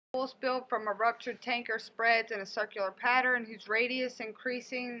oil spill from a ruptured tanker spreads in a circular pattern whose radius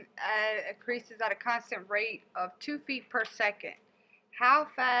increases at a constant rate of 2 feet per second. How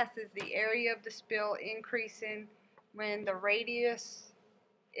fast is the area of the spill increasing when the radius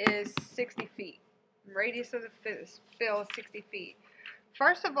is 60 feet? The radius of the spill is 60 feet.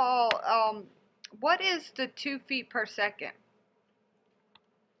 First of all, what is the 2 feet per second?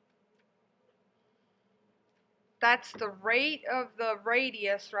 That's the rate of the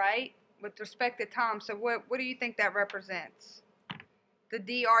radius, right, with respect to time. So what do you think that represents? The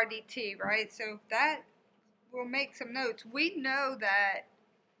dr dt, right? So that, we'll make some notes. We know that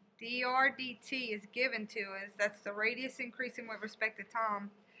dr dt is given to us. That's the radius increasing with respect to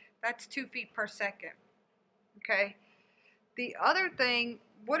time. That's 2 feet per second. Okay. The other thing,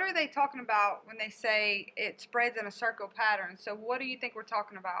 what are they talking about when they say it spreads in a circle pattern? So what do you think we're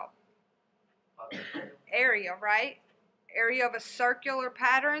talking about? Area, right? Area of a circular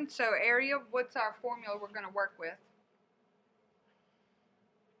pattern. So area, what's our formula we're going to work with?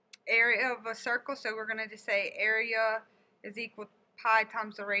 Area of a circle, so we're going to just say area is equal to pi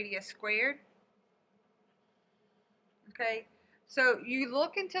times the radius squared. Okay, so you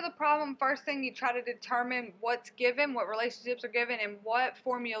look into the problem. First thing, you try to determine what's given, what relationships are given, and what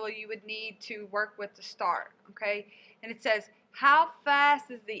formula you would need to work with to start. Okay, and it says, how fast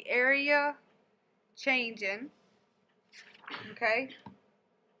is the area changing? Okay,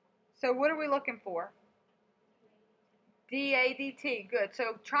 so what are we looking for? dA dt, good.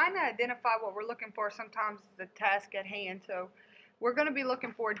 So trying to identify what we're looking for sometimes is the task at hand. So we're going to be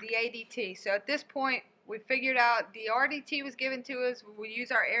looking for dA dt. So at this point, we figured out dr dt was given to us. We use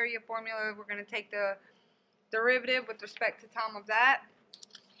our area formula. We're going to take the derivative with respect to time of that.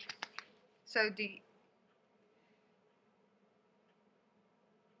 So dA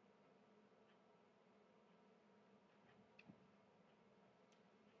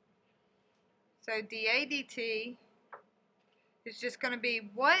dt is just going to be,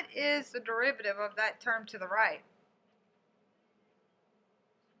 what is the derivative of that term to the right?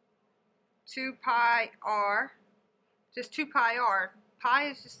 2 pi r, just 2 pi r. Pi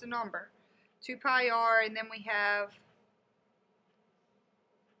is just a number. 2 pi r, and then we have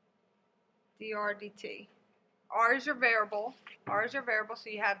dr dt. R is your variable. R is your variable, so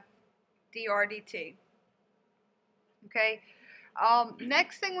you have dr dt. Okay.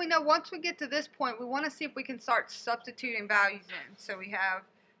 Next thing we know, once we get to this point, we want to see if we can start substituting values in. So we have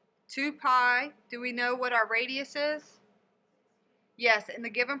 2 pi. Do we know what our radius is? Yes, in the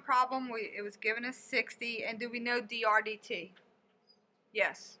given problem, it was given as 60. And do we know dr dt?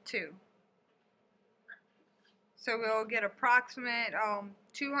 Yes, 2. So we'll get approximate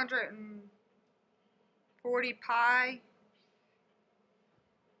 240 pi.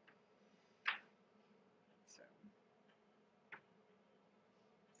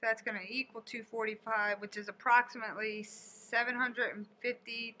 So that's going to equal 245, which is approximately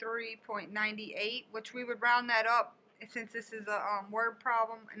 753.98, which we would round that up since this is a word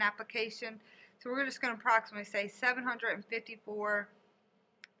problem, an application. So we're just going to approximately say 754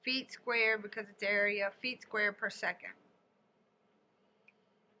 feet squared, because it's area, feet squared per second.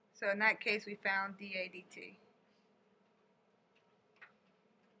 So in that case, we found dA dt.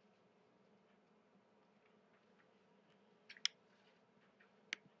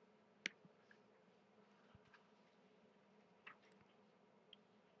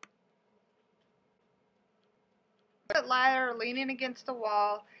 The ladder leaning against the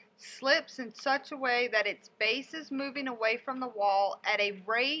wall slips in such a way that its base is moving away from the wall at a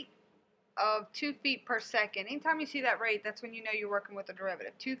rate of 2 feet per second. Anytime you see that rate, that's when you know you're working with a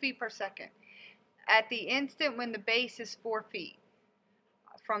derivative. 2 feet per second. At the instant when the base is 4 feet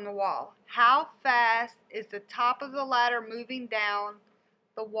from the wall. How fast is the top of the ladder moving down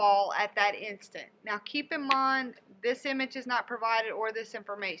the wall at that instant? Now keep in mind, this image is not provided, or this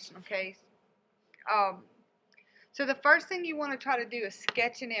information, okay? So the first thing you want to try to do is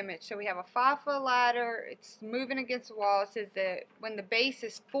sketch an image. So we have a 5-foot ladder. It's moving against the wall. It says that when the base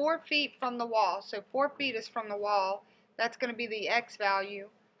is 4 feet from the wall, so 4 feet is from the wall, that's going to be the x value.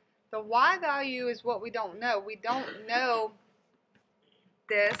 The y value is what we don't know. We don't know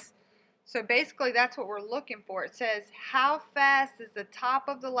this. So basically that's what we're looking for. It says, how fast is the top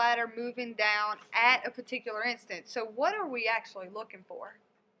of the ladder moving down at a particular instant? So what are we actually looking for?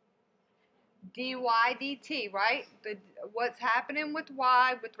 dy dt, right? What's happening with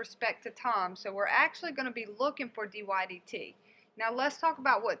y with respect to time. So we're actually going to be looking for dy dt. Now let's talk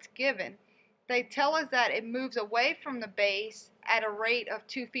about what's given. They tell us that it moves away from the base at a rate of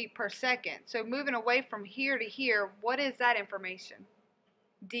 2 feet per second. So moving away from here to here, what is that information?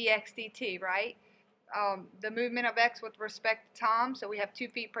 Dx dt, right? the movement of x with respect to time, so we have 2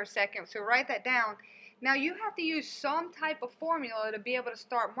 feet per second. So write that down. Now you have to use some type of formula to be able to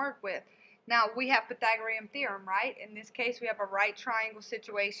start work with. Now we have Pythagorean theorem, right? In this case we have a right triangle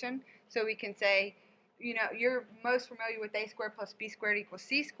situation, so we can say, you know, you're most familiar with a squared plus b squared equals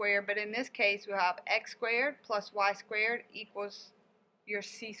c squared, but in this case we'll have x squared plus y squared equals your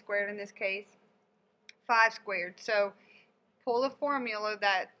c squared, in this case 5 squared. So pull a formula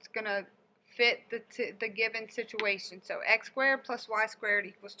that's going to fit the given situation. So x squared plus y squared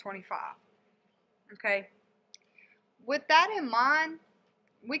equals 25. Okay. With that in mind,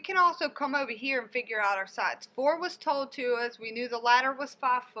 we can also come over here and figure out our sides. 4 was told to us. We knew the ladder was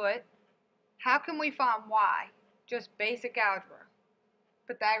 5 foot. How can we find y? Just basic algebra.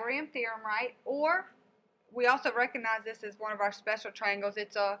 Pythagorean theorem, right? Or we also recognize this as one of our special triangles.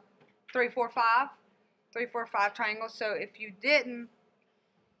 It's a 3, 4, 5. 3, 4, 5 triangle. So if you didn't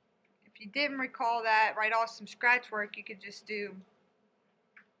recall that, write off some scratch work, you could just do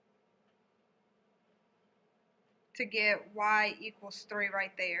to get y equals 3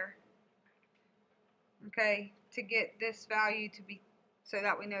 right there. Okay, to get this value to be, so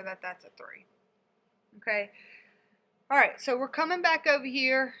that we know that that's a 3. Okay, alright, so we're coming back over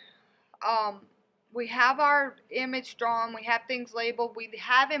here. We have our image drawn, we have things labeled, we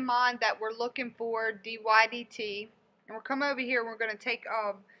have in mind that we're looking for dy dt, and we're coming over here and we're going to take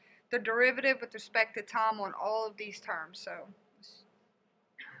the derivative with respect to time on all of these terms. So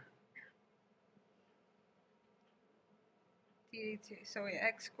dt, so we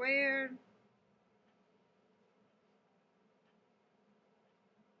x squared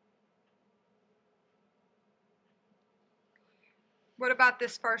what about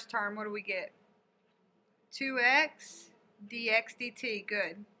this first term? What do we get? 2x dx dt.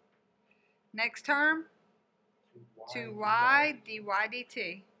 Good. Next term, 2y dy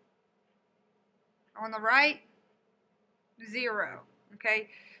dt. On the right, 0. Okay,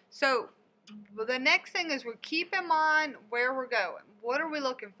 so the next thing is we keep in mind where we're going. What are we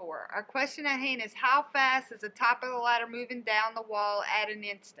looking for? Our question at hand is how fast is the top of the ladder moving down the wall at an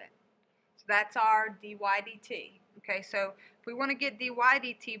instant? So that's our dy dt. Okay, so if we want to get dy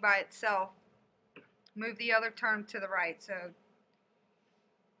dt by itself, move the other term to the right. So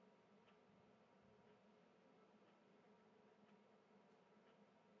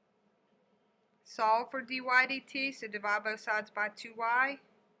solve for dy dt, so divide both sides by 2y.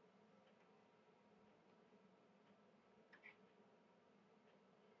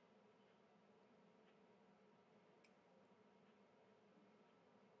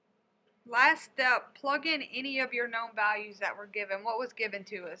 Last step, plug in any of your known values that were given. What was given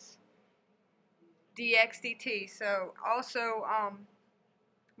to us? Dx dt. So also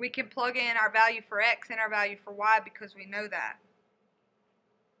we can plug in our value for x and our value for y because we know that.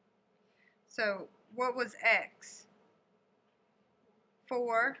 So what was x?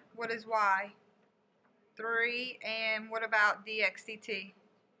 4. What is y? 3. And what about dx dt?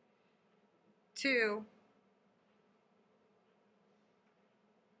 2.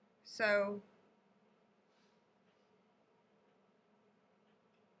 So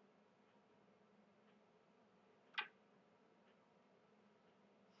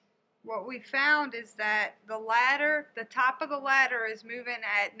what we found is that the ladder, the top of the ladder is moving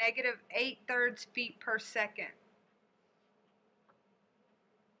at -8/3 feet per second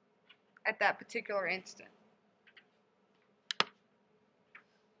at that particular instant.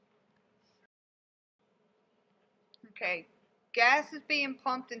 Okay, gas is being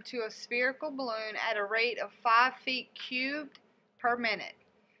pumped into a spherical balloon at a rate of 5 feet cubed per minute.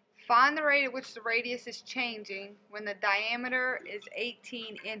 Find the rate at which the radius is changing when the diameter is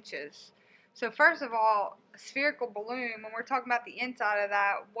 18 inches. So first of all, a spherical balloon, when we're talking about the inside of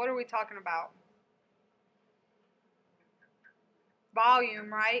that, what are we talking about?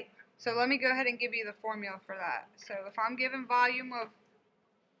 Volume, right? So let me go ahead and give you the formula for that. So if I'm given volume of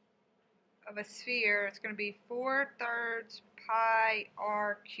a sphere, it's going to be 4/3 pi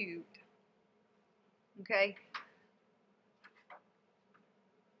r cubed. Okay.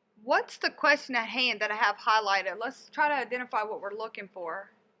 What's the question at hand that I have highlighted? Let's try to identify what we're looking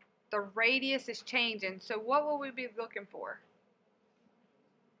for. The radius is changing. So what will we be looking for?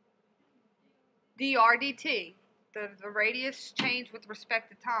 dr dt. The radius change with respect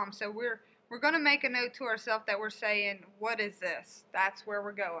to time. So we're going to make a note to ourselves that we're saying, what is this? That's where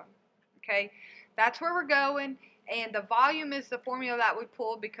we're going. Okay, that's where we're going, and the volume is the formula that we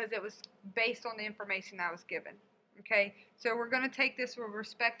pulled because it was based on the information that was given. Okay, so we're going to take this with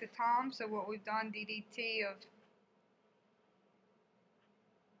respect to time. So what we've done, ddt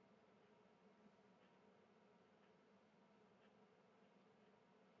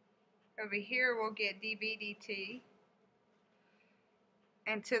of Over here we'll get dv dt.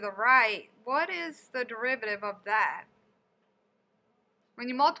 And to the right, what is the derivative of that? When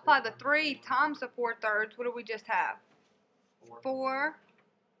you multiply the 3 times the 4/3, what do we just have? 4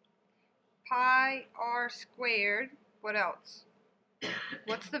 pi r squared. What else?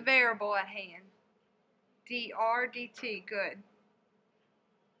 What's the variable at hand? dr dt. Good.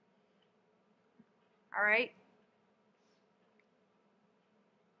 Alright.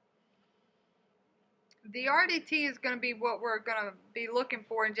 dr dt is going to be what we're going to be looking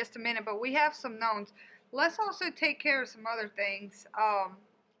for in just a minute, but we have some knowns. Let's also take care of some other things.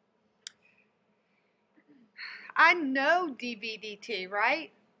 I know dv dt,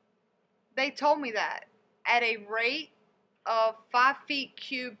 right? They told me that at a rate of 5 feet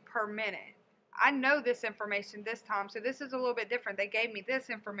cubed per minute. I know this information this time, so this is a little bit different. They gave me this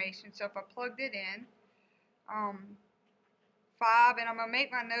information, so if I plugged it in, 5, and I'm going to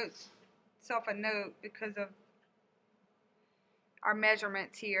make my notes self a note because of our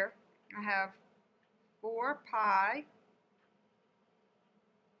measurements here. I have 4 pi.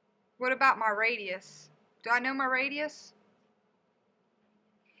 What about my radius? Do I know my radius?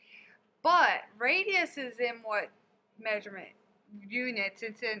 But radius is in what measurement? Units.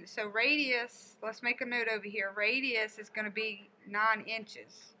 It's in, so radius, let's make a note over here. Radius is going to be 9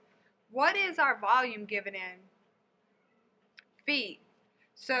 inches. What is our volume given in? Feet.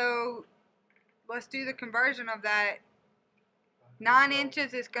 So let's do the conversion of that. 9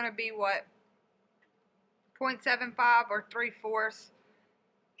 inches is going to be what? 0.75 or 3/4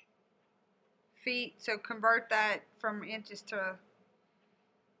 feet. So convert that from inches to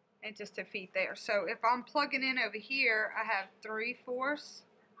feet there. So if I'm plugging in over here, I have 3/4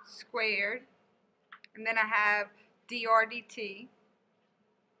 squared, and then I have dr dt.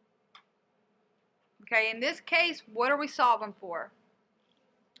 Okay, in this case, what are we solving for?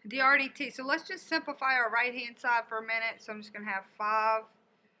 dr dt. So let's just simplify our right hand side for a minute. So I'm just going to have 5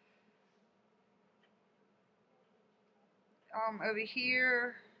 over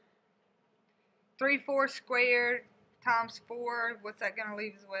here, 3/4 squared times 4. What's that going to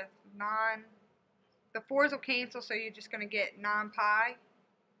leave us with? 9. The 4's will cancel, so you're just going to get 9 pi.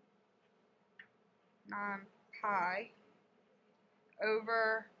 9 pi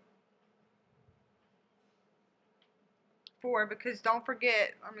over 4, because don't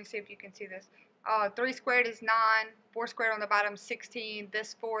forget, let me see if you can see this. 3 squared is 9, 4 squared on the bottom is 16.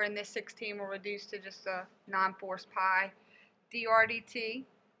 This 4 and this 16 will reduce to just a 9/4 pi. dr dt.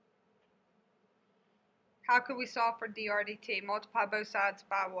 How could we solve for dr dt? Multiply both sides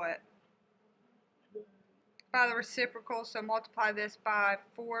by what? By the reciprocal, so multiply this by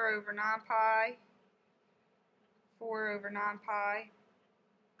 4 over 9 pi. 4 over 9 pi.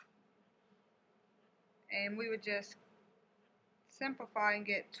 And we would just simplify and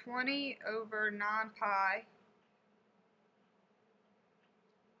get 20 over 9 pi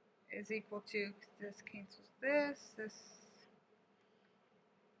is equal to, this cancels this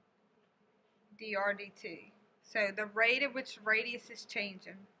dr dt. So the rate at which radius is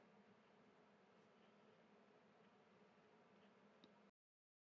changing.